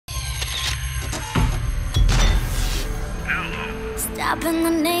Stop in the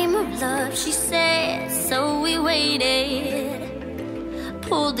name of love, she said, so we waited.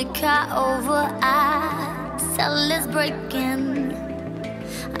 Pulled the car over, I settlers breaking.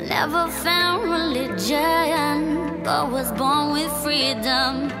 I never found religion, but was born with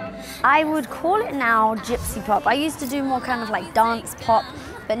freedom. I would call it now gypsy pop. I used to do more kind of like dance pop,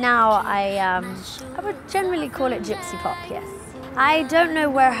 but now I would generally call it gypsy pop, yes. I don't know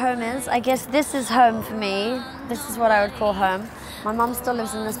where home is. I guess this is home for me. This is what I would call home. My mum still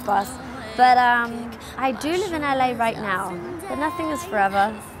lives in this bus. But I do live in LA right now, but nothing is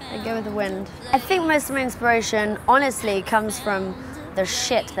forever. I go with the wind. I think most of my inspiration, honestly, comes from the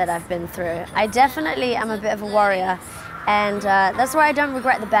shit that I've been through. I definitely am a bit of a warrior, and that's why I don't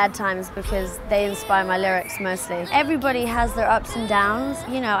regret the bad times, because they inspire my lyrics mostly. Everybody has their ups and downs.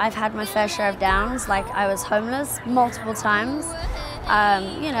 You know, I've had my fair share of downs, like I was homeless multiple times.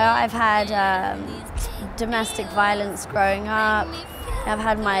 You know, I've had domestic violence growing up. I've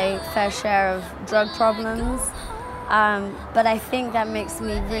had my fair share of drug problems. But I think that makes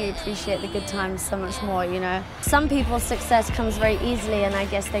me really appreciate the good times so much more, you know. Some people's success comes very easily, and I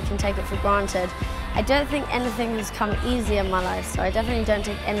guess they can take it for granted. I don't think anything has come easy in my life, so I definitely don't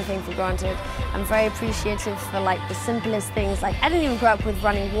take anything for granted. I'm very appreciative for like the simplest things. Like I didn't even grow up with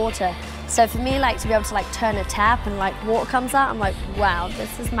running water. So for me, like to be able to like turn a tap and like water comes out, I'm like, wow,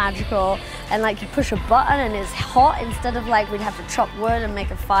 this is magical. And like you push a button and it's hot instead of like we'd have to chop wood and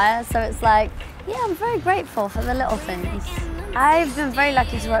make a fire. So it's like, yeah, I'm very grateful for the little things. I've been very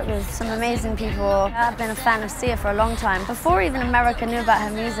lucky to work with some amazing people. I've been a fan of Sia for a long time, before even America knew about her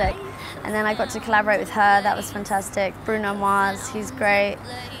music. And then I got to collaborate with her, that was fantastic. Bruno Mars, he's great.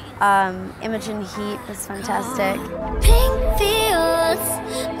 Imogen Heap is fantastic. Pink fields,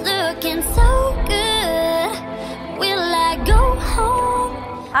 looking so good. Will I go home?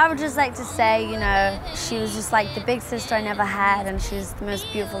 I would just like to say, you know, she was just like the big sister I never had, and she's the most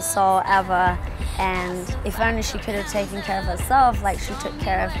beautiful soul ever. And if only she could have taken care of herself like she took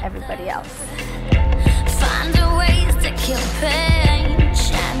care of everybody else. Find a ways to kill pain,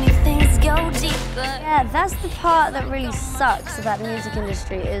 shiny things go deeper. Yeah, that's the part that really sucks about the music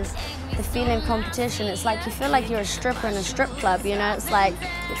industry, is the feeling of competition. It's like you feel like you're a stripper in a strip club, you know? It's like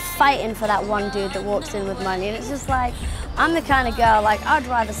you're fighting for that one dude that walks in with money, and it's just like, I'm the kind of girl, like, I'd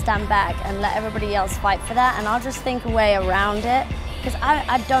rather stand back and let everybody else fight for that, and I'll just think a way around it, because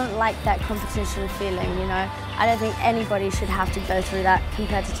I don't like that competition feeling, you know? I don't think anybody should have to go through that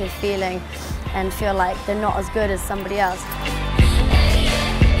competitive feeling and feel like they're not as good as somebody else.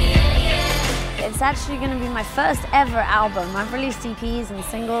 It's actually going to be my first ever album. I've released EPs and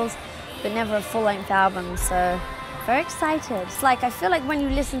singles, but never a full-length album, so very excited. It's like, I feel like when you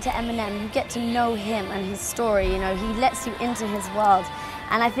listen to Eminem, you get to know him and his story, you know, he lets you into his world.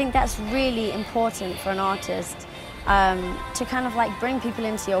 And I think that's really important for an artist, to kind of like bring people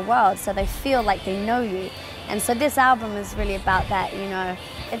into your world so they feel like they know you. And so this album is really about that, you know.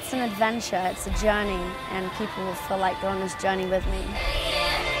 It's an adventure, it's a journey, and people will feel like they're on this journey with me.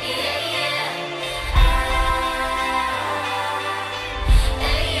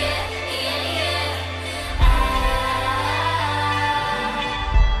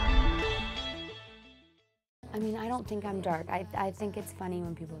 I mean, I don't think I'm dark. I think it's funny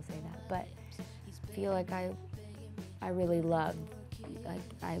when people say that, but I feel like I really love, like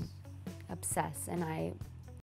I obsess, and I